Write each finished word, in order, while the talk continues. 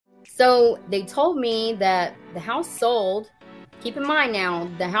So they told me that the house sold. Keep in mind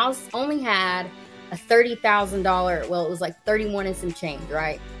now, the house only had a $30,000. Well, it was like 31 and some change,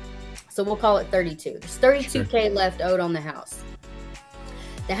 right? So we'll call it 32. There's 32K left owed on the house.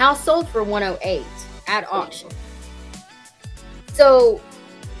 The house sold for 108 at auction. So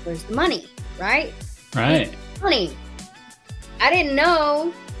where's the money, right? Right. Money. I didn't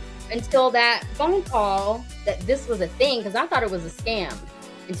know until that phone call that this was a thing, because I thought it was a scam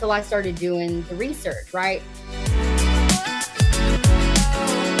until I started doing the research, right?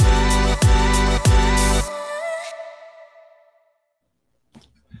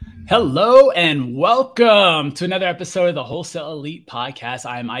 Hello and welcome to another episode of the Wholesale Elite Podcast.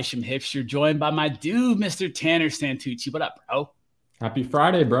 I am Isham Hipster, joined by my dude, Mr. Tanner Santucci. What up, bro? Happy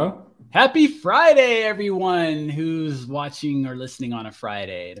Friday, bro. Happy Friday, everyone who's watching or listening on a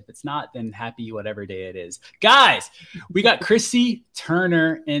Friday. And if it's not, then happy whatever day it is. Guys, we got Krissy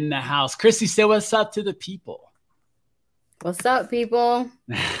Turner in the house. Krissy, say what's up to the people. What's up, people?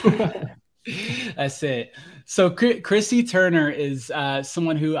 That's it. So Krissy Turner is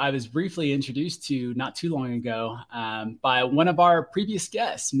someone who I was briefly introduced to not too long ago by one of our previous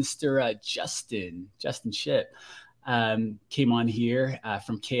guests, Mr. Justin Ship. Came on here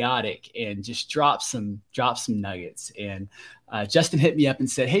from Chaotic and just dropped some nuggets. And Justin hit me up and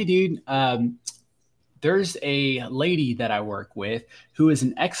said, "Hey, dude, there's a lady that I work with who is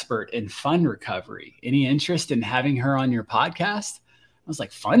an expert in fund recovery. Any interest in having her on your podcast?" I was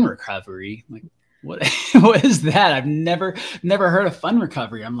like, "Fund recovery? Like, what? What is that? I've never heard of fund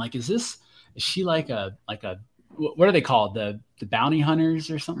recovery." I'm like, is she like a what are they called? The bounty hunters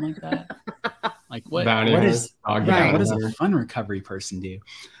or something like that? Like what is a fund recovery person do?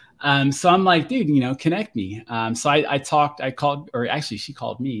 So I'm like, dude, connect me. So I called, or actually she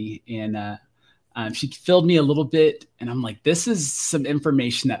called me, and she filled me a little bit, and I'm like, this is some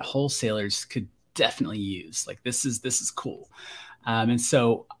information that wholesalers could definitely use. Like this is cool. And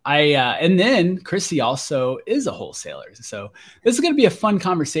so and then Krissy also is a wholesaler. So this is going to be a fun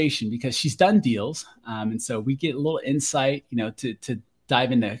conversation because she's done deals. And so we get a little insight, to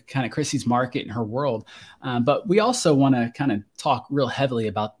dive into kind of Krissy's market and her world. But we also want to kind of talk real heavily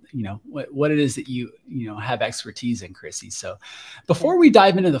about, what it is that you have expertise in, Krissy. So before we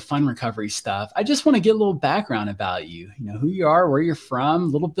dive into the fund recovery stuff, I just want to get a little background about you, who you are, where you're from, a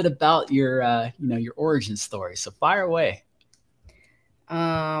little bit about your, your origin story. So fire away.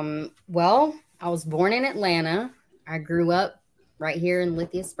 Well, I was born in Atlanta. I grew up right here in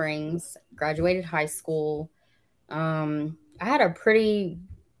Lithia Springs, graduated high school. I had a pretty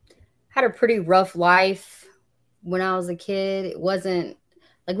rough life when I was a kid. It wasn't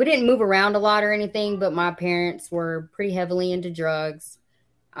like we didn't move around a lot or anything, but my parents were pretty heavily into drugs,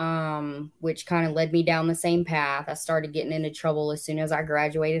 which kind of led me down the same path. I started getting into trouble as soon as I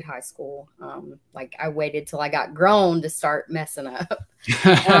graduated high school. Like I waited till I got grown to start messing up.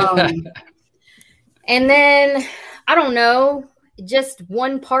 And then I don't know, just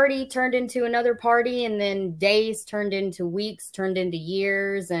one party turned into another party, and then days turned into weeks, turned into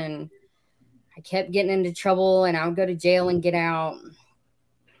years, and I kept getting into trouble, and I would go to jail and get out.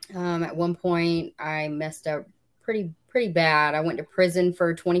 At one point I messed up pretty bad. I went to prison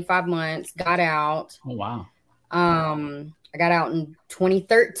for 25 months, got out. Oh, wow. I got out in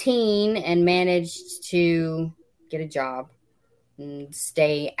 2013 and managed to get a job and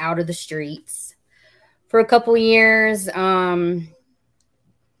stay out of the streets for a couple years. And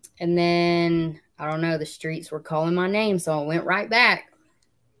then, I don't know, the streets were calling my name, so I went right back.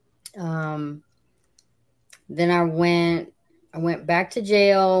 Then I went back to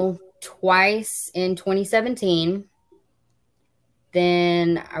jail twice in 2017.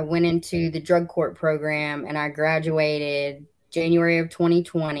 Then I went into the drug court program, and I graduated January of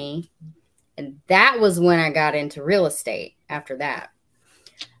 2020. And that was when I got into real estate after that.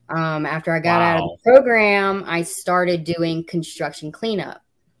 After I got out of the program, I started doing construction cleanup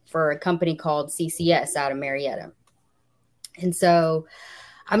for a company called CCS out of Marietta. And so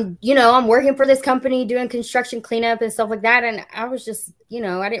I'm working for this company doing construction cleanup and stuff like that. And I was just,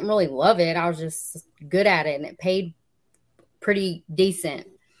 I didn't really love it. I was just good at it, and it paid pretty decent.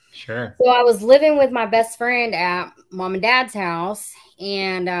 Sure. So I was living with my best friend at mom and dad's house,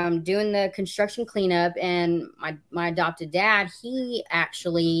 and doing the construction cleanup. And my adopted dad, he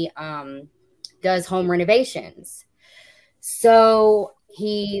actually does home renovations. So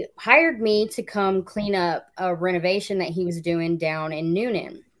he hired me to come clean up a renovation that he was doing down in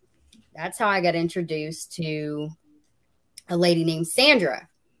Noonan. That's how I got introduced to a lady named Sandra.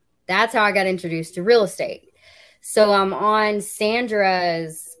 That's how I got introduced to real estate. So I'm on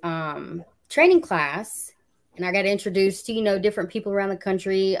Sandra's training class, And I got introduced to, different people around the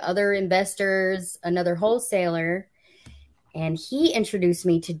country, other investors, another wholesaler. And he introduced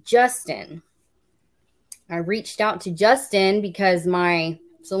me to Justin. I reached out to Justin because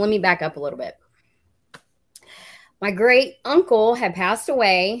so let me back up a little bit. My great uncle had passed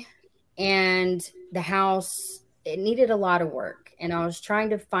away and the house, it needed a lot of work. And I was trying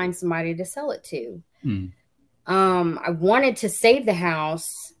to find somebody to sell it to. I wanted to save the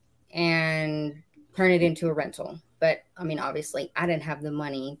house and turn it into a rental. But I mean, obviously I didn't have the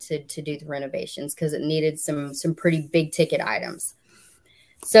money to do the renovations because it needed some pretty big ticket items.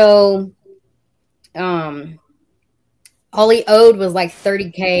 So, all he owed was like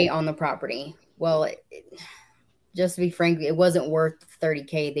 $30K on the property. Well, just to be frank, it wasn't worth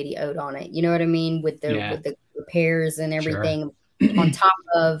 $30K that he owed on it. You know what I mean? With the repairs and everything on top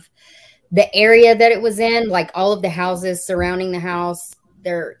of the area that it was in, like all of the houses surrounding the house,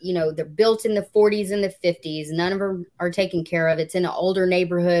 they're built in the 40s and the 50s. None of them are taken care of. It's in an older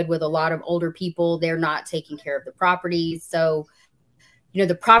neighborhood with a lot of older people. They're not taking care of the properties. So,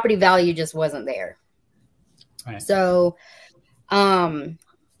 the property value just wasn't there. Right. So, the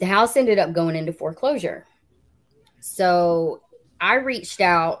house ended up going into foreclosure. So I reached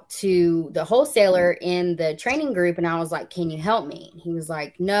out to the wholesaler in the training group and I was like, can you help me? He was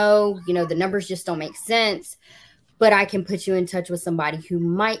like, no, the numbers just don't make sense, but I can put you in touch with somebody who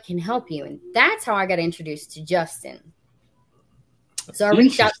might can help you. And that's how I got introduced to Justin. So I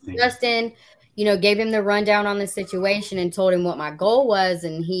reached out to Justin, gave him the rundown on the situation and told him what my goal was.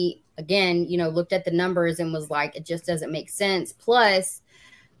 And he, again, looked at the numbers and was like, it just doesn't make sense. Plus,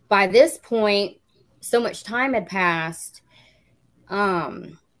 by this point, so much time had passed.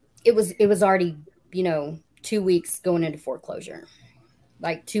 It was already, 2 weeks going into foreclosure,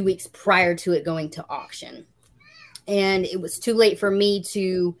 like 2 weeks prior to it going to auction. And it was too late for me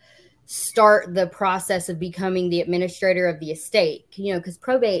to start the process of becoming the administrator of the estate, because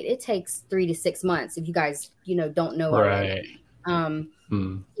probate, it takes 3 to 6 months if you guys, don't know already. Right.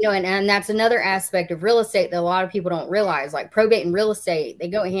 And that's another aspect of real estate that a lot of people don't realize, like probate and real estate, they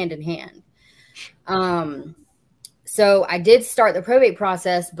go hand in hand. So I did start the probate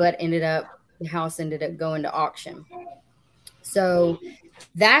process, but the house ended up going to auction. So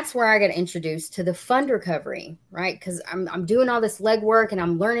that's where I got introduced to the fund recovery, right? Because I'm doing all this legwork and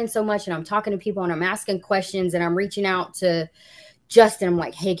I'm learning so much and I'm talking to people and I'm asking questions and I'm reaching out to Justin. I'm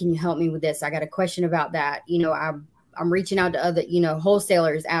like, hey, can you help me with this? I got a question about that. I'm reaching out to other,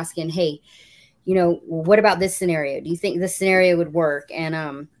 wholesalers asking, hey, what about this scenario? Do you think this scenario would work?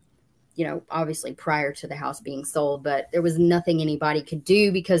 And, obviously prior to the house being sold, but there was nothing anybody could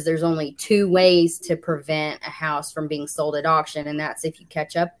do because there's only 2 ways to prevent a house from being sold at auction. And that's if you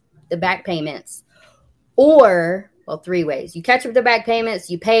catch up the back payments or, 3 ways. You catch up the back payments,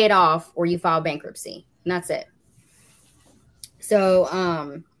 you pay it off, or you file bankruptcy. And that's it.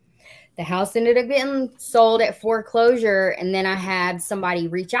 So, the house ended up getting sold at foreclosure. And then I had somebody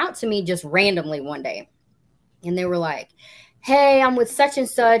reach out to me just randomly one day. And they were like, hey, I'm with such and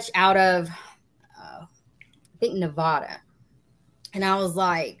such out of, I think, Nevada. And I was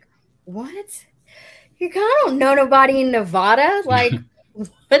like, what? You kind of don't know nobody in Nevada? Like,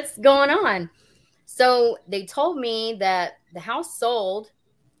 what's going on? So they told me that the house sold.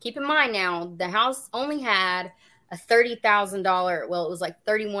 Keep in mind now, the house only had a $30,000. Well, it was like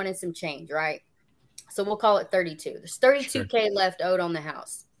 31 and some change, right? So we'll call it 32. There's $32K left owed on the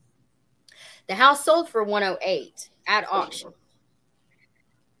house. The house sold for 108 at auction.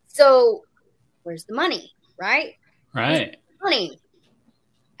 So where's the money, right? Right. Money.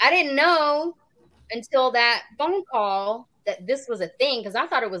 I didn't know until that phone call that this was a thing because I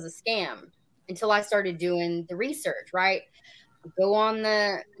thought it was a scam until I started doing the research, right? Go on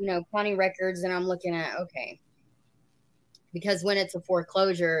the, county records and I'm looking at, okay, because when it's a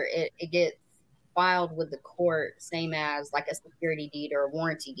foreclosure, it gets filed with the court, same as like a security deed or a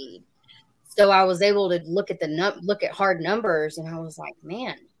warranty deed. So I was able to look at hard numbers, and I was like,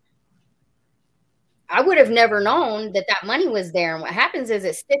 man, I would have never known that money was there. And what happens is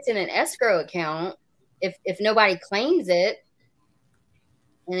it sits in an escrow account. If nobody claims it,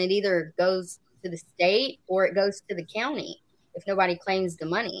 and it either goes to the state or it goes to the county if nobody claims the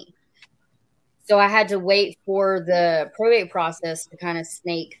money. So I had to wait for the probate process to kind of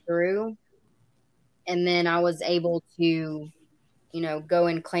snake through. And then I was able to, go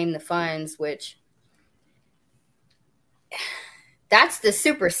and claim the funds, which that's the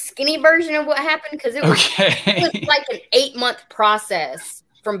super skinny version of what happened. Because it was like an 8-month process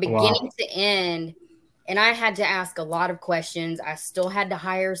from beginning to end. And I had to ask a lot of questions. I still had to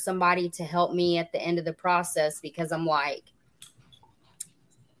hire somebody to help me at the end of the process because I'm like,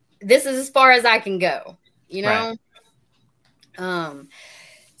 this is as far as I can go. you know?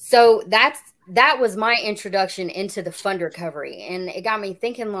 So that was my introduction into the fund recovery. And it got me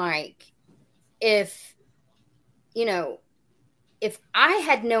thinking, like, if, you know, if I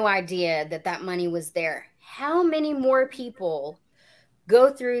had no idea that that money was there, how many more people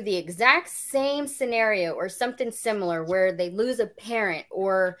go through the exact same scenario or something similar where they lose a parent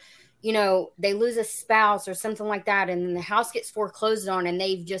or, you know, they lose a spouse or something like that, and then the house gets foreclosed on and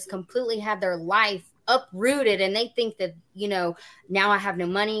they've just completely had their life uprooted, and they think that, you know, now I have no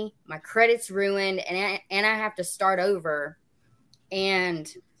money, my credit's ruined, and I have to start over.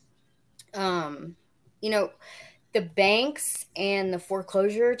 And you know, the banks and the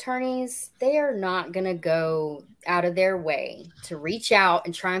foreclosure attorneys, they are not going to go out of their way to reach out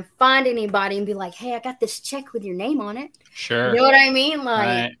and try and find anybody and be like, hey, I got this check with your name on it. Sure. You know what I mean? Like,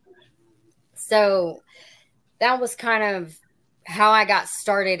 right. So that was kind of how I got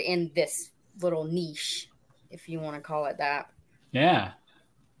started in this little niche, if you want to call it that. Yeah.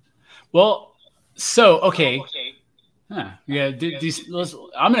 Well, so, okay. Yeah. I'm going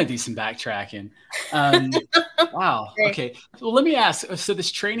to do some backtracking. Wow. Okay. Well, let me ask. So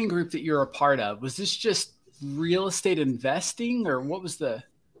this training group that you're a part of, was this just real estate investing, or what was the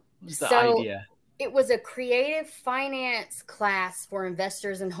idea? It was a creative finance class for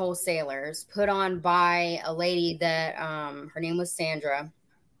investors and wholesalers put on by a lady that her name was Sandra.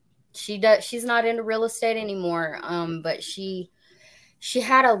 She's not into real estate anymore, but she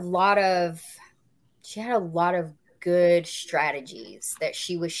had a lot of good strategies that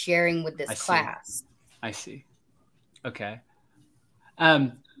she was sharing with this class. I see. Okay.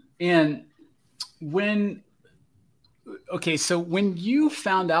 And so when you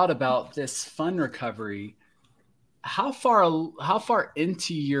found out about this fund recovery, how far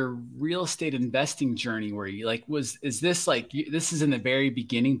into your real estate investing journey were you? Like, is this like, this is in the very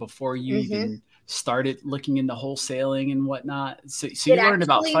beginning before you even started looking into wholesaling and whatnot? So you learned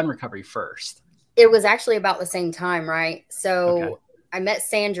about fund recovery first. It was actually about the same time, right? So I met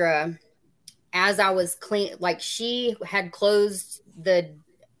Sandra as I was she had closed the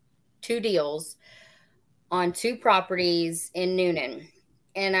 2 deals on 2 properties in Noonan.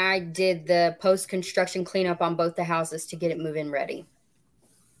 And I did the post-construction cleanup on both the houses to get it move-in ready.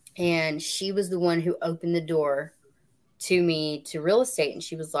 And she was the one who opened the door to me to real estate. And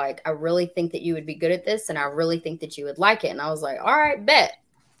she was like, I really think that you would be good at this. And I really think that you would like it. And I was like, all right, bet.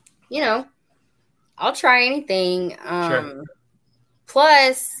 You know, I'll try anything. Sure.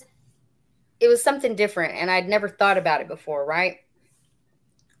 Plus, it was something different. And I'd never thought about it before, right?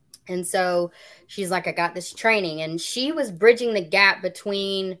 And so she's like, I got this training. And she was bridging the gap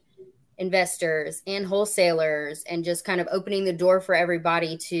between investors and wholesalers and just kind of opening the door for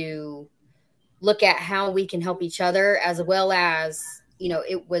everybody to look at how we can help each other, as well as, you know,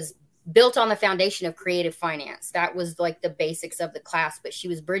 it was built on the foundation of creative finance. That was like the basics of the class, but she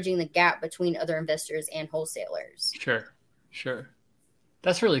was bridging the gap between other investors and wholesalers. Sure.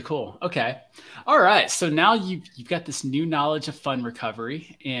 That's really cool. Okay. All right. So now you've got this new knowledge of fund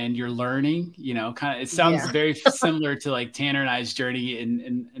recovery, and you're learning, you know, kind of, it sounds very similar to like Tanner and I's journey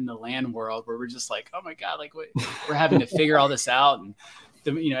in the land world, where we're just like, oh my God, like we're having to figure all this out. And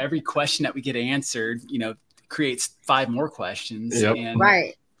you know, every question that we get answered, you know, creates 5 more questions. Yep.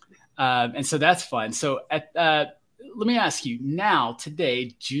 Right. And so that's fun. So let me ask you now,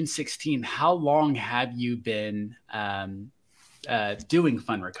 today, June 16, how long have you been doing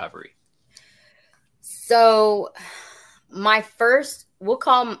fund recovery? So we'll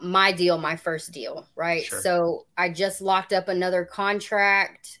call my first deal, right? Sure. So I just locked up another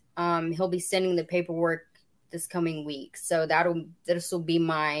contract. He'll be sending the paperwork this coming week. So this will be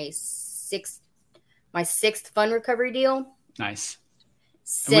my sixth fund recovery deal. Nice.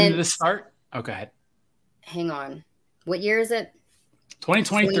 When did this start? Oh, go ahead. Hang on. What year is it?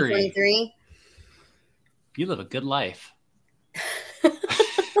 2023. 2023. You live a good life.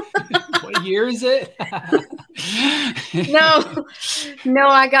 What year is it? No,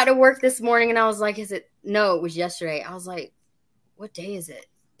 I got to work this morning and I was like, it was yesterday. I was like, what day is it?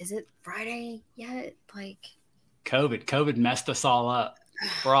 Is it Friday yet? Like, COVID messed us all up.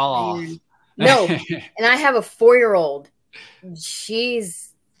 We're all off. No. And I have a 4-year-old.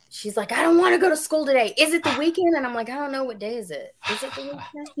 She's like, I don't want to go to school today. Is it the weekend? And I'm like, I don't know. What day is it? Is it the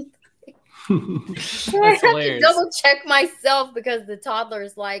weekend? So I have to double check myself because the toddler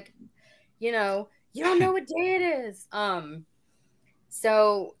is like, you know, you don't know what day it is.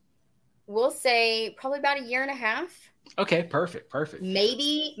 So we'll say probably about a year and a half. Okay, perfect.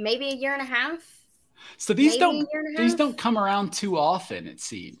 Maybe a year and a half. So these don't come around too often, it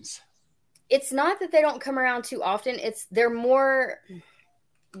seems. It's not that they don't come around too often. They're more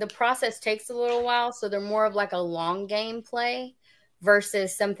the process takes a little while, so they're more of like a long game play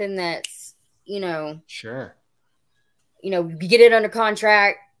versus something that's, sure. You get it under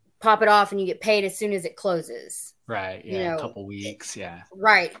contract, pop it off, and you get paid as soon as it closes. Right. Yeah. A couple weeks. Yeah.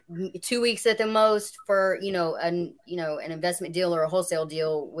 Right. 2 weeks at the most for, an investment deal or a wholesale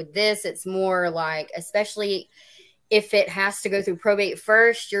deal. With this, it's more like, especially if it has to go through probate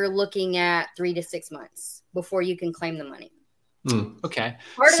first, you're looking at 3 to 6 months before you can claim the money. Okay.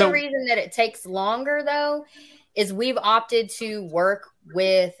 Part of the reason that it takes longer, though, is we've opted to work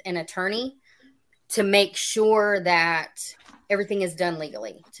with an attorney to make sure that everything is done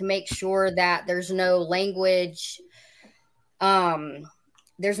legally, to make sure that there's no language.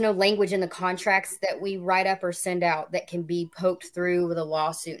 There's no language in the contracts that we write up or send out that can be poked through with a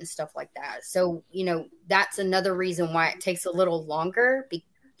lawsuit and stuff like that. So, that's another reason why it takes a little longer,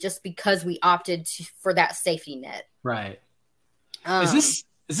 just because we opted for that safety net. Right. Is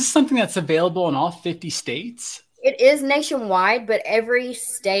this something that's available in all 50 states? It is nationwide, but every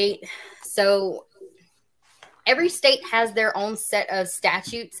state has their own set of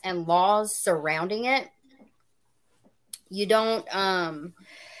statutes and laws surrounding it. You don't,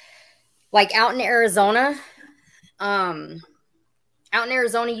 like out in Arizona,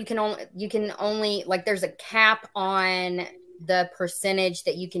 you can only like, there's a cap on the percentage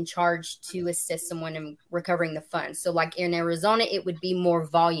that you can charge to assist someone in recovering the funds. So like in Arizona, it would be more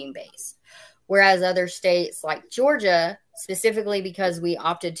volume based. Whereas other states like Georgia, specifically because we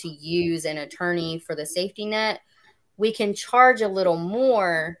opted to use an attorney for the safety net, we can charge a little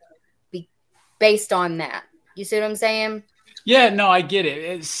more based on that. You see what I'm saying? Yeah, no, I get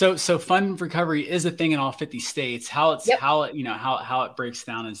it. So fund recovery is a thing in all 50 states. How it breaks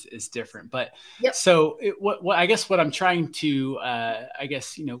down is different. But so what I guess what I'm trying to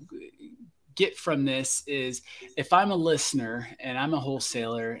get from this is, if I'm a listener and I'm a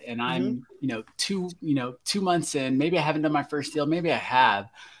wholesaler and I'm 2 months in, maybe I haven't done my first deal, maybe I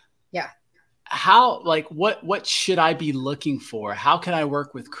have. Yeah. How, like, what should I be looking for? How can I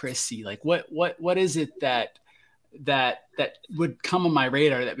work with Krissy? Like, what is it that would come on my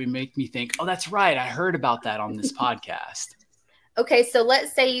radar that would make me think, oh, that's right, I heard about that on this podcast? Okay, so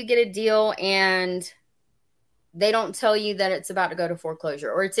let's say you get a deal and they don't tell you that it's about to go to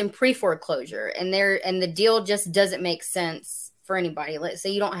foreclosure, or it's in pre-foreclosure, and the deal just doesn't make sense for anybody. Let's say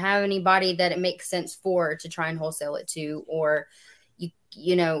you don't have anybody that it makes sense for to try and wholesale it to, or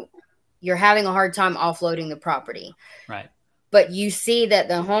you're having a hard time offloading the property. Right. But you see that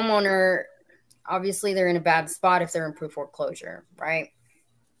the homeowner, obviously they're in a bad spot if they're in pre-foreclosure, right?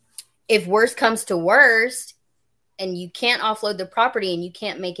 If worst comes to worst and you can't offload the property and you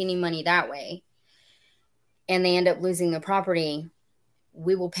can't make any money that way, and they end up losing the property,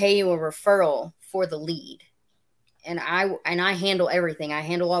 we will pay you a referral for the lead. And I handle everything. I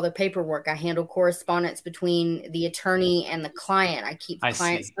handle all the paperwork. I handle correspondence between the attorney and the client. I keep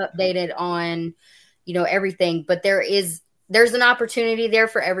clients updated on, everything. But there's an opportunity there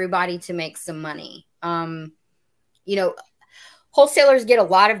for everybody to make some money. Wholesalers get a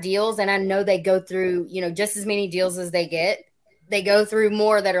lot of deals, and I know they go through, just as many deals as they get. They go through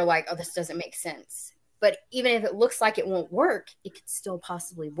more that are like, oh, this doesn't make sense. But even if it looks like it won't work, it could still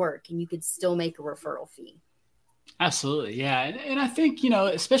possibly work, and you could still make a referral fee. Absolutely. Yeah. And I think,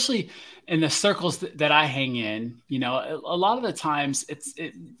 especially in the circles that I hang in, a lot of the times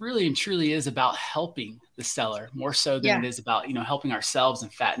it really and truly is about helping the seller more so than it is about, helping ourselves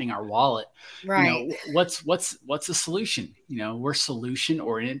and fattening our wallet. Right. What's the solution? We're solution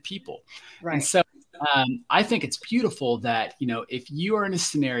oriented people. Right. And so I think it's beautiful that, if you are in a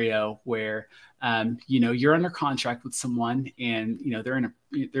scenario where, you're under contract with someone and, they're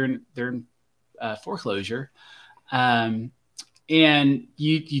in foreclosure, and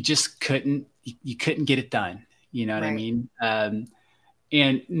you just couldn't get it done. You know what I mean?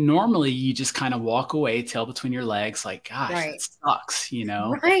 And normally you just kind of walk away, tail between your legs, like, gosh, it sucks,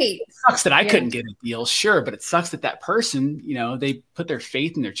 Right. It sucks that I couldn't get a deal, sure, but it sucks that person, they put their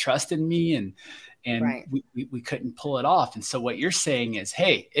faith and their trust in me, and we couldn't pull it off. And so what you're saying is,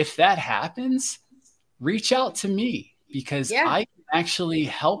 hey, if that happens, reach out to me, because I can actually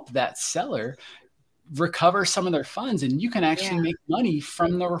help that seller recover some of their funds, and you can actually make money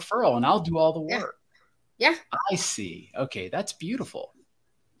from the referral, and I'll do all the work. Yeah. I see. Okay. That's beautiful.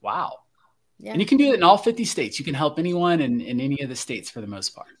 Wow. Yeah. And you can do it in all 50 states. You can help anyone in any of the states for the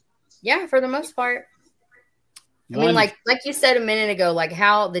most part. Yeah. For the most part. I mean, like you said a minute ago, like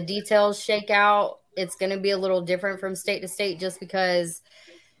how the details shake out, it's going to be a little different from state to state, just because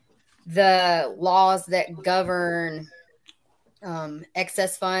the laws that govern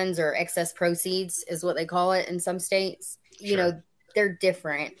excess funds or excess proceeds is what they call it in some states. they're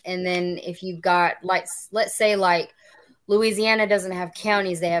different. And then if you've got, like, let's say like Louisiana doesn't have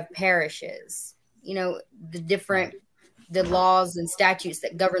counties, they have parishes. You know, the laws and statutes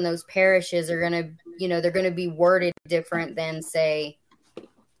that govern those parishes are going to, you know, they're going to be worded different than, say,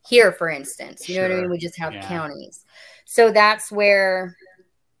 here, for instance. You know what I mean? We just have counties. So that's where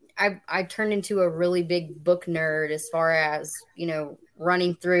I turned into a really big book nerd as far as, you know,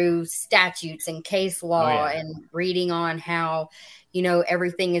 running through statutes and case law and reading on how, you know,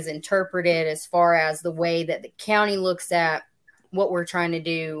 everything is interpreted as far as the way that the county looks at what we're trying to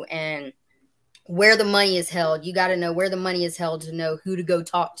do and where the money is held. You got to know where the money is held to know who to go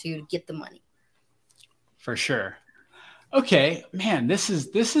talk to get the money. For sure. Okay, man, this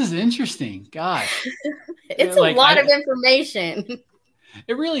is interesting. Gosh, it's a lot of information.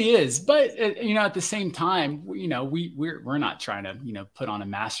 It really is, but you know, at the same time, you know, we're not trying to, you know, put on a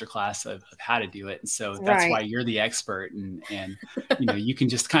masterclass of how to do it, and so that's why you're the expert, and you know, you can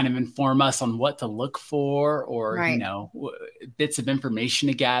just kind of inform us on what to look for, or you know, bits of information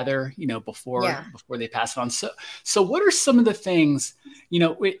to gather, you know, before they pass it on. So what are some of the things, you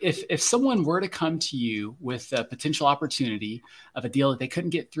know, if someone were to come to you with a potential opportunity of a deal that they couldn't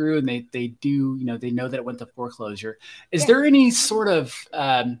get through, and they do, you know, they know that it went to foreclosure, is there any sort of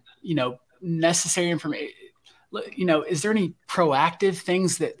you know, necessary information, you know, is there any proactive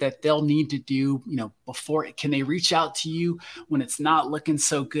things that they'll need to do, you know, before? Can they reach out to you when it's not looking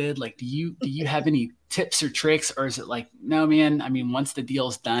so good? Like, do you have any tips or tricks, or is it like, no, man, I mean, once the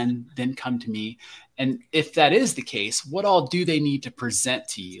deal's done, then come to me? And if that is the case, what all do they need to present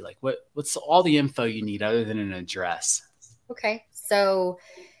to you? Like, what's all the info you need other than an address? Okay. So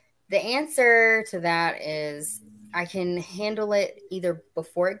the answer to that is, I can handle it either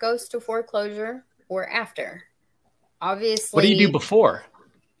before it goes to foreclosure or after. Obviously, what do you do before?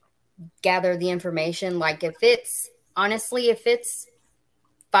 Gather the information. Like, if it's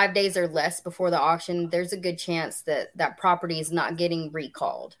 5 days or less before the auction, there's a good chance that that property is not getting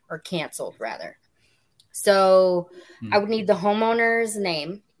recalled or canceled, rather. So I would need the homeowner's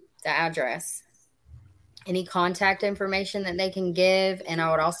name, the address, any contact information that they can give. And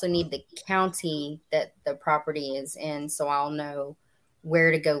I would also need the county that the property is in, so I'll know where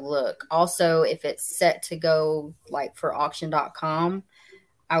to go look. Also, if it's set to go like for auction.com,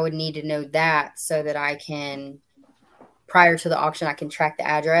 I would need to know that so that I can, prior to the auction, I can track the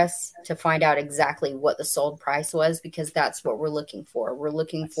address to find out exactly what the sold price was, because that's what we're looking for. We're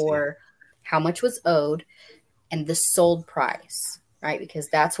looking for how much was owed and the sold price. Right, because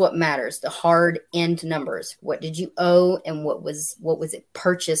that's what matters. The hard end numbers. What did you owe, and what was it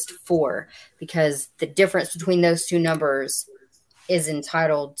purchased for? Because the difference between those two numbers is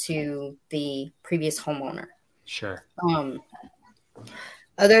entitled to the previous homeowner. Sure.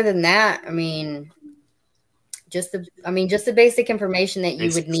 Other than that, I mean, just the basic information that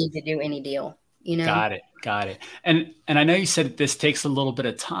you would need to do any deal. You know. Got it. And I know you said this takes a little bit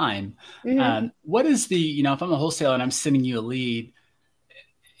of time. What is the, you know, if I'm a wholesaler and I'm sending you a lead,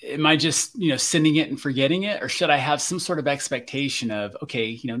 am I just, you know, sending it and forgetting it? Or should I have some sort of expectation of, okay,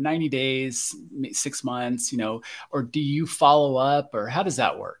 you know, 90 days, 6 months, you know, or do you follow up, or how does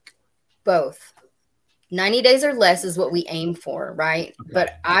that work? Both. 90 days or less is what we aim for, right? Okay.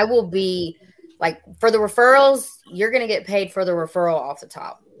 But I will be like, for the referrals, you're going to get paid for the referral off the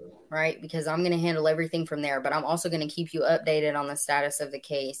top, right? Because I'm going to handle everything from there, but I'm also going to keep you updated on the status of the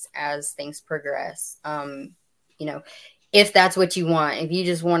case as things progress. You know, if that's what you want. If you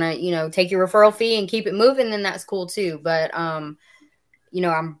just want to, you know, take your referral fee and keep it moving, then that's cool too. But, you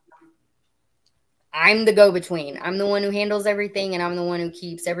know, I'm the go-between. I'm the one who handles everything, and I'm the one who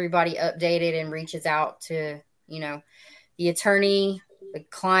keeps everybody updated and reaches out to, you know, the attorney, the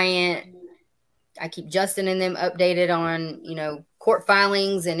client. I keep Justin and them updated on, you know, court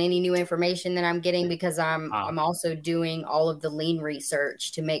filings and any new information that I'm getting, because I'm also doing all of the lien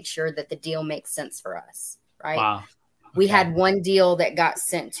research to make sure that the deal makes sense for us. Right. Wow. Okay. We had one deal that got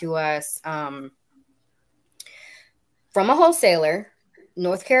sent to us from a wholesaler,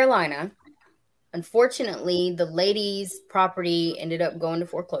 North Carolina. Unfortunately, the lady's property ended up going to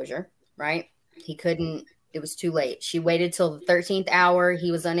foreclosure, right? It was too late. She waited till the 13th hour.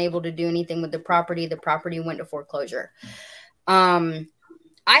 He was unable to do anything with the property. The property went to foreclosure.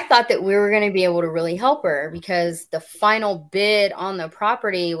 I thought that we were going to be able to really help her, because the final bid on the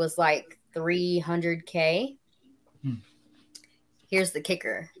property was like $300K. Here's the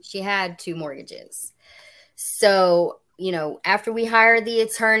kicker. She had 2 mortgages. So, you know, after we hired the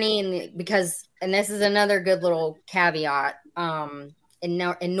attorney, and this is another good little caveat,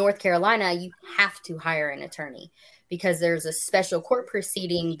 in North Carolina, you have to hire an attorney because there's a special court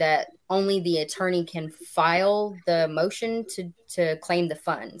proceeding that only the attorney can file the motion to claim the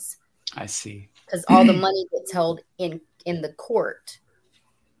funds. I see. Because all the money gets held in the court.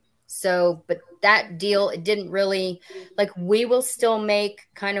 So, but that deal, it didn't really, like, we will still make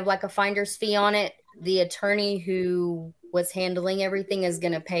kind of like a finder's fee on it. The attorney who was handling everything is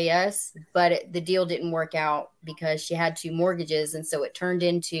going to pay us, but the deal didn't work out because she had 2 mortgages. And so it turned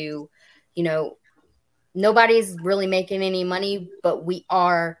into, nobody's really making any money, but we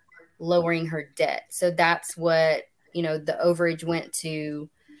are lowering her debt. So that's what, the overage went to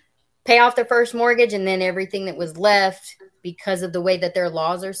pay off the first mortgage, and then everything that was left, because of the way that their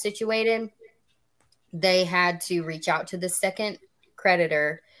laws are situated, they had to reach out to the second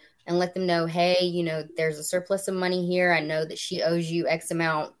creditor and let them know, hey, there's a surplus of money here. I know that she owes you X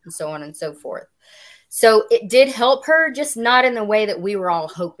amount, and so on and so forth. So it did help her, just not in the way that we were all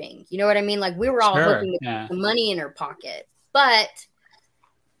hoping. You know what I mean? Like, we were all hoping to get the money in her pocket, but,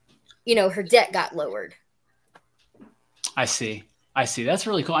 her debt got lowered. I see. That's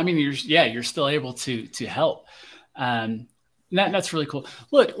really cool. I mean, you're still able to help. That's really cool.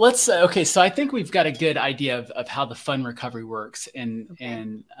 Look, let's okay. So I think we've got a good idea of how the fund recovery works,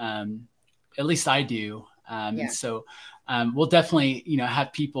 and at least I do. And so we'll definitely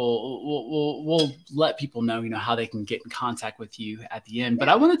have people. We'll let people know how they can get in contact with you at the end. But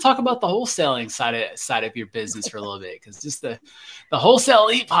I want to talk about the wholesaling side of your business for a little bit, because just the Wholesale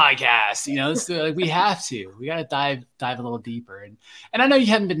Elite podcast. We have to. We got to dive a little deeper. And I know you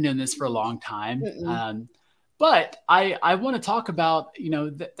haven't been doing this for a long time. But I want to talk about,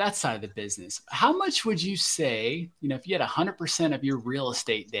 that side of the business. How much would you say, if you had 100% of your real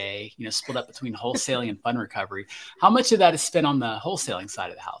estate day, split up between wholesaling and fund recovery, how much of that is spent on the wholesaling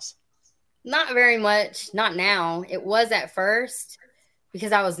side of the house? Not very much. Not now. It was at first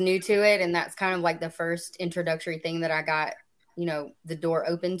because I was new to it. And that's kind of like the first introductory thing that I got, the door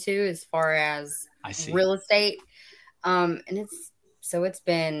open to as far as real estate. And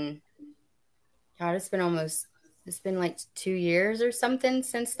it's been like 2 years or something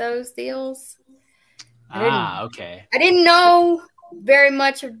since those deals. Okay. I didn't know very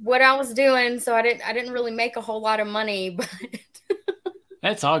much of what I was doing, so I didn't really make a whole lot of money, but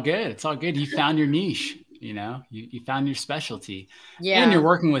That's all good. It's all good. You found your niche, you found your specialty. Yeah. And you're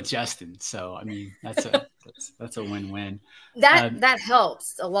working with Justin. So, I mean, that's a win-win. That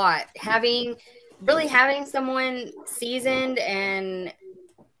helps a lot. Having someone seasoned and,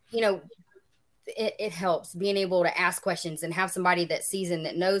 it helps being able to ask questions and have somebody that's seasoned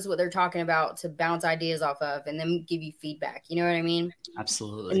that knows what they're talking about to bounce ideas off of and then give you feedback. You know what I mean?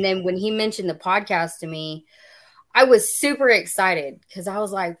 Absolutely. And then when he mentioned the podcast to me, I was super excited because I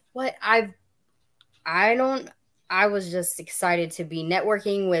was like, what? I was just excited to be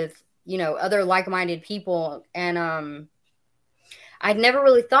networking with, other like-minded people. And, I'd never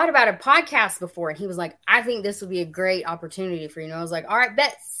really thought about a podcast before. And he was like, I think this would be a great opportunity for you. I was like, all right,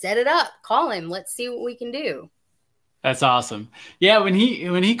 bet, set it up, call him. Let's see what we can do. That's awesome. Yeah. When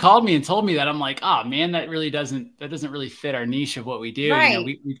he called me and told me that, I'm like, oh man, that doesn't really fit our niche of what we do.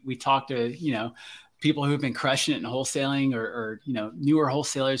 Right. We talk to, people who've been crushing it in wholesaling or newer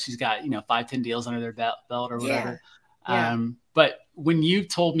wholesalers who's got, 5-10 deals under their belt or whatever. Yeah. But when you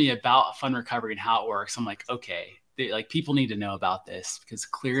told me about fund recovery and how it works, I'm like, okay, people need to know about this, because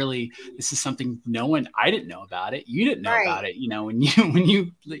clearly this is something I didn't know about it. You didn't know about it, when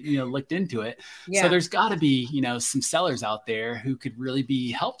you looked into it. Yeah. So there's got to be, some sellers out there who could really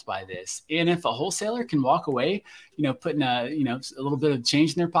be helped by this. And if a wholesaler can walk away, putting a little bit of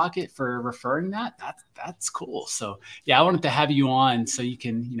change in their pocket for referring that's cool. So yeah, I wanted to have you on so you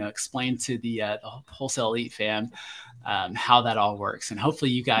can, explain to the Wholesale Elite fam how that all works. And hopefully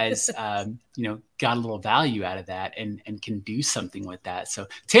you guys, got a little value out of that and can do something with that. So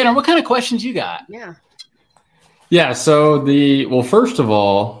Tanner, what kind of questions you got? Yeah. So first of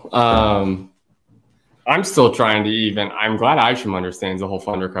all, I'm still trying to I'm glad Isham understands the whole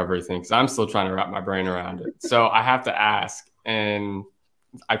fund recovery thing, because I'm still trying to wrap my brain around it. So I have to ask, and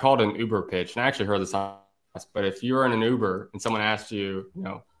I called it an Uber pitch, and I actually heard this but if you were in an Uber and someone asked you,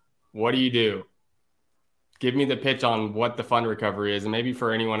 what do you do? Give me the pitch on what the fund recovery is. And maybe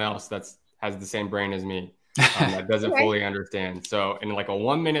for anyone else has the same brain as me, that doesn't fully understand. So in like a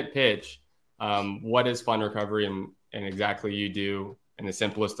 1-minute pitch, what is fund recovery and exactly you do in the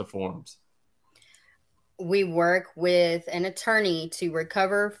simplest of forms? We work with an attorney to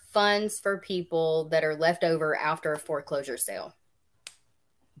recover funds for people that are left over after a foreclosure sale.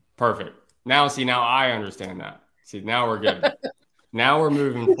 Perfect. Now I understand that. See, now we're good. Now we're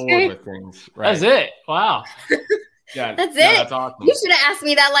moving forward with things. Right? That's it. Wow. Yeah, That's no, it. that's awesome. You should have asked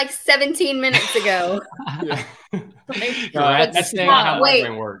me that like 17 minutes ago. Yeah. Like, That's not how my wait.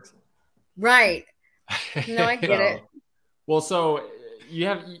 brain works. Right. No, I get it. Well, so you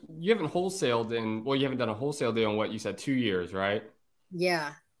haven't wholesaled you haven't done a wholesale deal in what you said 2 years, right?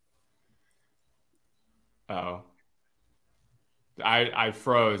 Yeah. Oh, I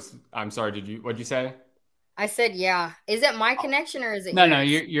froze. I'm sorry. What'd you say? I said, yeah. Is it my connection or is it No, yours? no,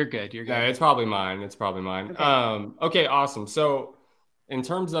 you're good. You're good. No, it's probably mine. Okay. Okay, awesome. So in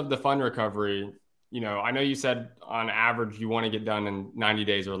terms of the fund recovery, I know you said on average you want to get done in 90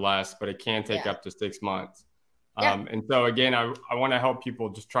 days or less, but it can take up to 6 months. And so again, I want to help people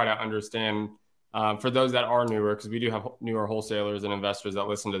just try to understand for those that are newer, because we do have newer wholesalers and investors that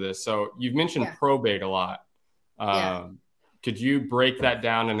listen to this. So you've mentioned probate a lot. Could you break that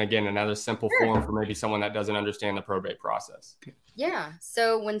down? And again, another simple form for maybe someone that doesn't understand the probate process. Yeah.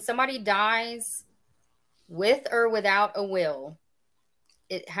 So when somebody dies with or without a will,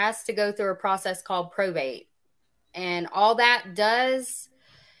 it has to go through a process called probate. And all that does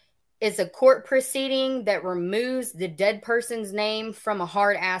is a court proceeding that removes the dead person's name from a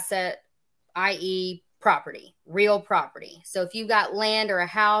hard asset, i.e. property, real property. So if you've got land or a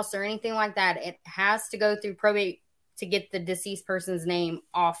house or anything like that, it has to go through probate to get the deceased person's name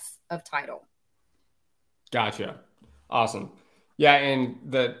off of title. Gotcha. Awesome. Yeah.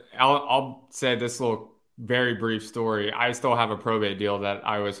 And I'll say this little very brief story. I still have a probate deal that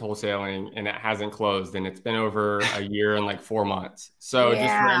I was wholesaling and it hasn't closed, and it's been over a year and like 4 months. So just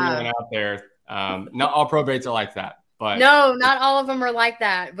for anyone out there, not all probates are like that, but no, not all of them are like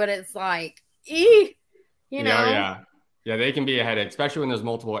that, but it's like, you know, yeah, they can be a headache, especially when there's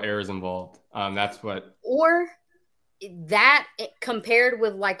multiple heirs involved. That's what, or that compared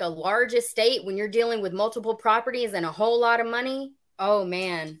with like a large estate, when you're dealing with multiple properties and a whole lot of money, oh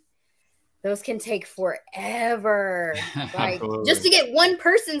man, those can take forever. Like just to get one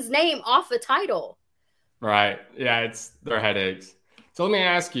person's name off a title. Right. Yeah, they're headaches. So let me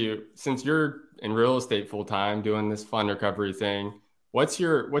ask you, since you're in real estate full time doing this fund recovery thing, what's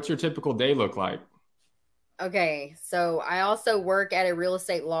your typical day look like? Okay, so I also work at a real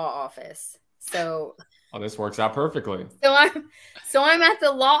estate law office. So this works out perfectly. So I'm at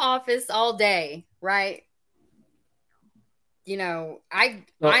the law office all day, right?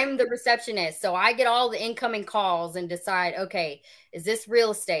 I'm the receptionist, so I get all the incoming calls and decide, okay, is this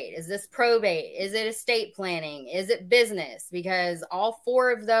real estate? Is this probate? Is it estate planning? Is it business? Because all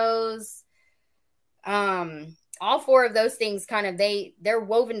four of those things kind of, they're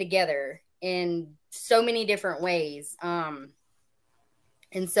woven together in so many different ways.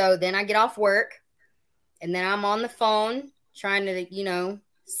 And so then I get off work and then I'm on the phone trying to,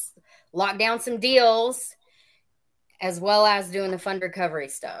 lock down some deals, as well as doing the fund recovery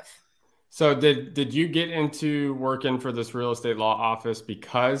stuff. So did you get into working for this real estate law office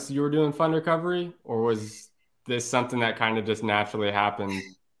because you were doing fund recovery, or was this something that kind of just naturally happened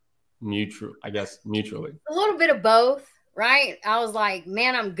mutually? A little bit of both, right? I was like,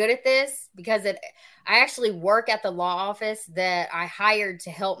 man, I'm good at this because I actually work at the law office that I hired to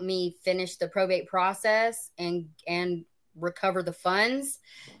help me finish the probate process and recover the funds.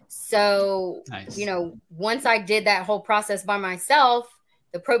 So, nice. Once I did that whole process by myself,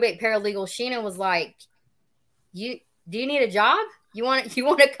 the probate paralegal Sheena was like, do you need a job? You want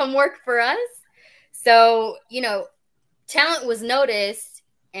to come work for us? So, talent was noticed.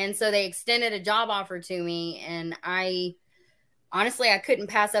 And so they extended a job offer to me. And I couldn't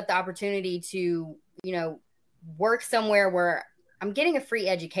pass up the opportunity to, work somewhere where I'm getting a free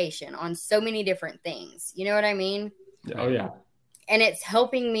education on so many different things. You know what I mean? Oh, yeah. And it's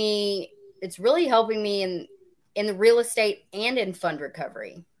really helping me in the real estate and in fund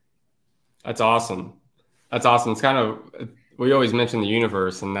recovery. That's awesome. It's kind of, we always mention the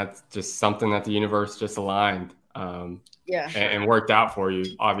universe, and that's just something that the universe just aligned and worked out for you,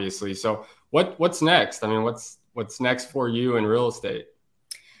 obviously. So what's next? I mean, what's next for you in real estate?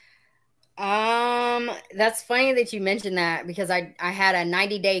 That's funny that you mentioned that, because I had a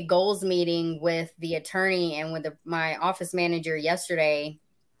 90-day goals meeting with the attorney and with my office manager yesterday.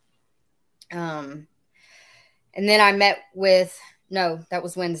 And then I met with, that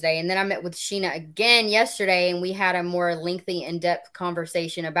was Wednesday. And then I met with Sheena again yesterday, and we had a more lengthy, in-depth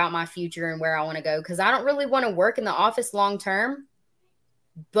conversation about my future and where I want to go. Cause I don't really want to work in the office long-term,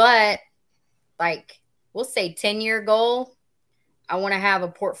 but like, we'll say 10-year goal. I want to have a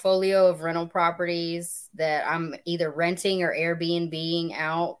portfolio of rental properties that I'm either renting or Airbnb-ing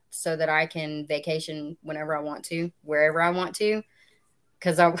out so that I can vacation whenever I want to, wherever I want to.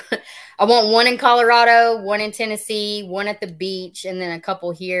 Because I want one in Colorado, one in Tennessee, one at the beach, and then a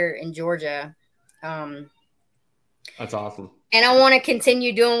couple here in Georgia. That's awesome. And I want to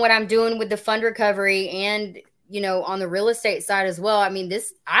continue doing what I'm doing with the fund recovery and, you know, on the real estate side as well. I mean,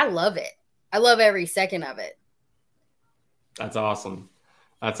 I love it. I love every second of it. That's awesome.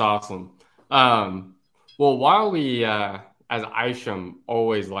 That's awesome. Well, while we, as Isham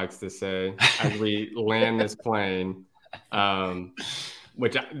always likes to say, as we land this plane,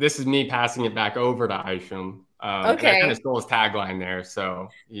 which this is me passing it back over to Isham. Okay. I kind of stole his tagline there, so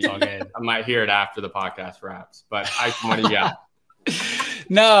I might hear it after the podcast wraps. But Isham, what do you got?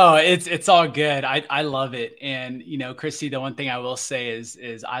 No, it's all good. I love it. And, you know, Krissy, the one thing I will say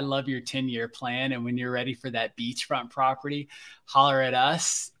is I love your 10-year plan. And when you're ready for that beachfront property, holler at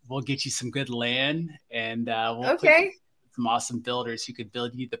us. We'll get you some good land, and we'll put some awesome builders who could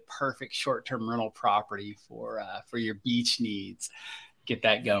build you the perfect short-term rental property for your beach needs. Get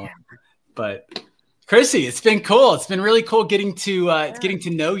that going. Yeah. But Krissy, it's been cool. It's been really cool getting to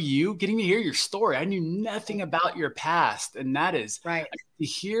know you, getting to hear your story. I knew nothing about your past, and that is right. To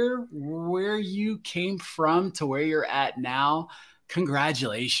hear where you came from to where you're at now.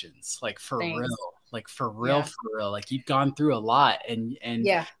 Congratulations, like for Thanks. real, like for real. Like you've gone through a lot, and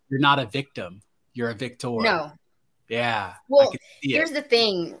you're not a victim. You're a victor. No. Yeah. Well, here's the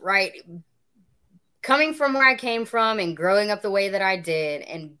thing, right? Coming from where I came from and growing up the way that I did,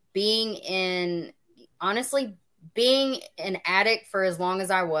 and honestly, being an addict for as long as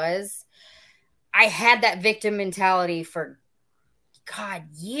I was, I had that victim mentality for,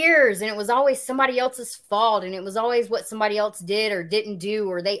 years. And it was always somebody else's fault. And it was always what somebody else did or didn't do,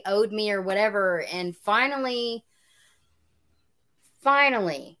 or they owed me or whatever. And finally,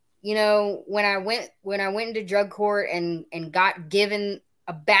 you know, when I went into drug court and got given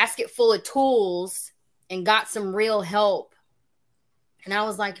a basket full of tools and got some real help, and I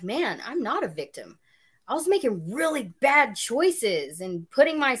was like, man, I'm not a victim. I was making really bad choices and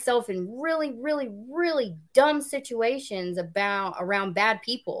putting myself in really, really, really dumb situations around bad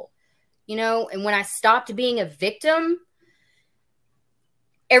people, you know? And when I stopped being a victim,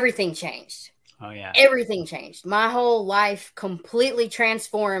 everything changed. Oh yeah. Everything changed. My whole life completely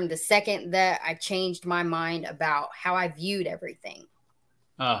transformed the second that I changed my mind about how I viewed everything.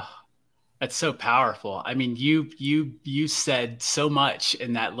 Oh, that's so powerful. I mean, you said so much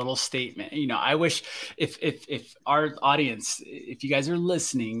in that little statement. You know, I wish if our audience, if you guys are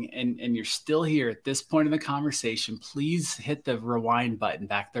listening and you're still here at this point in the conversation, please hit the rewind button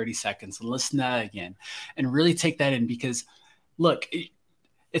back 30 seconds and listen to that again and really take that in, because look,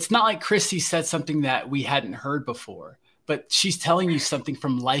 it's not like Krissy said something that we hadn't heard before, but she's telling you something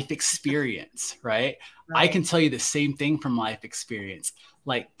from life experience, right? I can tell you the same thing from life experience.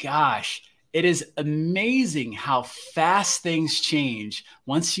 Like, gosh, it is amazing how fast things change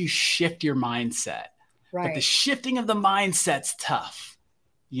once you shift your mindset. Right. But the shifting of the mindset's tough.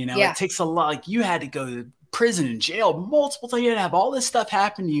 You know, it takes a lot. Like, you had to go to prison and jail multiple times. You had to have all this stuff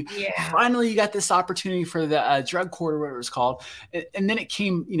happen to you. Yeah. Finally, you got this opportunity for the drug court or whatever it's called. And then it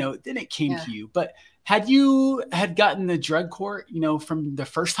came, to you. But had you gotten the drug court, you know, from the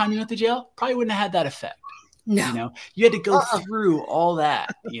first time you went to jail, probably wouldn't have had that effect. No. You know, you had to go through all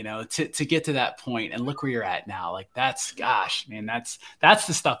that, you know, to get to that point, and look where you're at now. Like, that's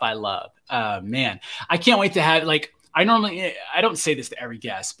the stuff I love. Man, I can't wait to have, like, I don't say this to every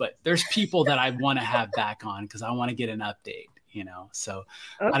guest, but there's people that I want to have back on because I want to get an update, you know? So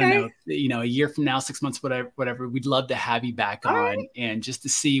I don't know, you know, a year from now, 6 months, whatever, we'd love to have you back on and just to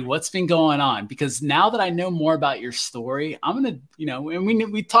see what's been going on, because now that I know more about your story, I'm going to, you know, and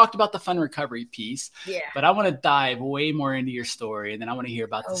we talked about the fund recovery piece, but I want to dive way more into your story. And then I want to hear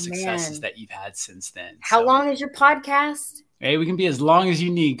about the successes that you've had since then. How long is your podcast? Hey, we can be as long as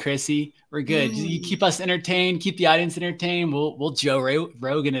you need, Krissy. We're good. You keep us entertained, keep the audience entertained. We'll Joe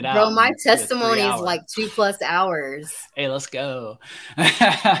Rogan it out. Bro, my testimony is like 2+ hours. Hey, let's go.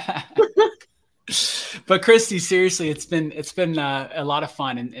 But Krissy, seriously, it's been a lot of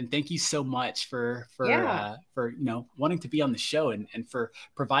fun, and thank you so much for you know, wanting to be on the show and for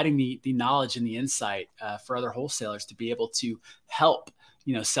providing the knowledge and the insight for other wholesalers to be able to help,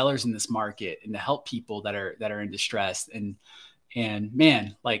 you know, sellers in this market and to help people that are in distress. And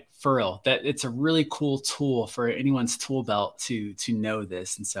man, like, for real, that it's a really cool tool for anyone's tool belt to know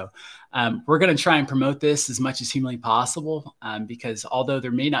this. And so we're going to try and promote this as much as humanly possible, because although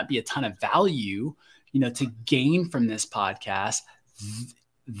there may not be a ton of value, you know, to gain from this podcast,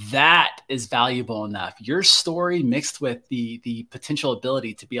 that is valuable enough. Your story mixed with the potential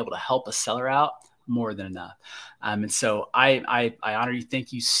ability to be able to help a seller out, more than enough. And so I honor you.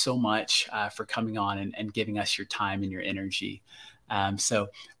 Thank you so much for coming on and giving us your time and your energy. So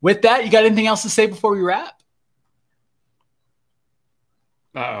with that, you got anything else to say before we wrap?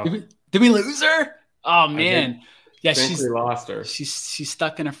 Uh-oh. Did we lose her? Oh man. Yeah, we lost her. She's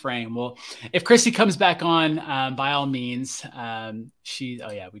stuck in a frame. Well, if Krissy comes back on, by all means, oh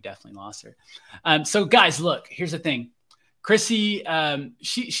yeah, we definitely lost her. So guys, look, here's the thing. Krissy,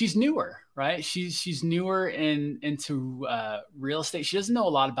 she's newer, right? She's newer into real estate. She doesn't know a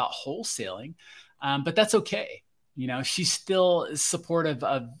lot about wholesaling, but that's okay. You know, she still is supportive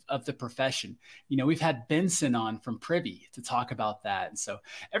of the profession. You know, we've had Benson on from Privy to talk about that. And so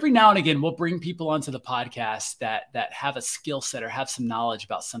every now and again, we'll bring people onto the podcast that have a skill set or have some knowledge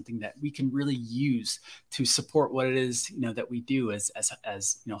about something that we can really use to support what it is, you know, that we do as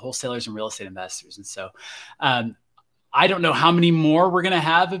you know, wholesalers and real estate investors. And so, I don't know how many more we're going to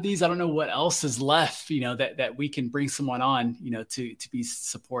have of these. I don't know what else is left, you know, that we can bring someone on, you know, to be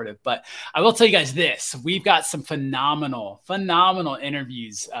supportive. But I will tell you guys this, we've got some phenomenal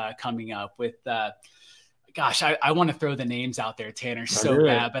interviews coming up with, gosh, I want to throw the names out there, Tanner, so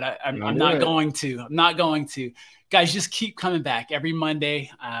bad, but I'm not going to. I'm not going to. Guys, just keep coming back every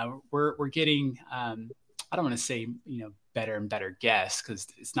Monday. We're getting, I don't want to say, you know, better and better guests, because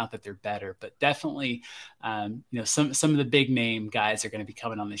it's not that they're better, but definitely, you know, some of the big name guys are going to be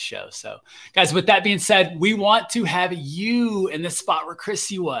coming on this show. So guys, with that being said, we want to have you in the spot where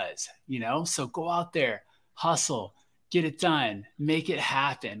Krissy was, you know, so go out there, hustle, get it done, make it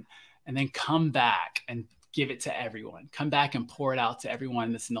happen, and then come back and give it to everyone. Come back and pour it out to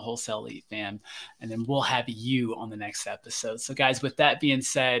everyone that's in the Wholesale Elite fam. And then we'll have you on the next episode. So guys, with that being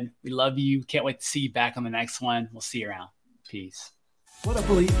said, we love you. Can't wait to see you back on the next one. We'll see you around. Peace. What up,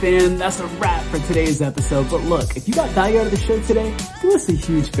 Elite fan? That's a wrap for today's episode. But look, if you got value out of the show today, do us a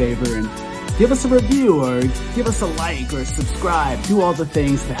huge favor and give us a review or give us a like or subscribe. Do all the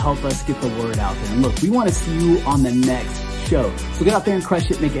things to help us get the word out there. And look, we want to see you on the next show. So get out there and crush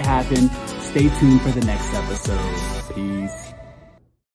it, make it happen. Stay tuned for the next episode. Peace.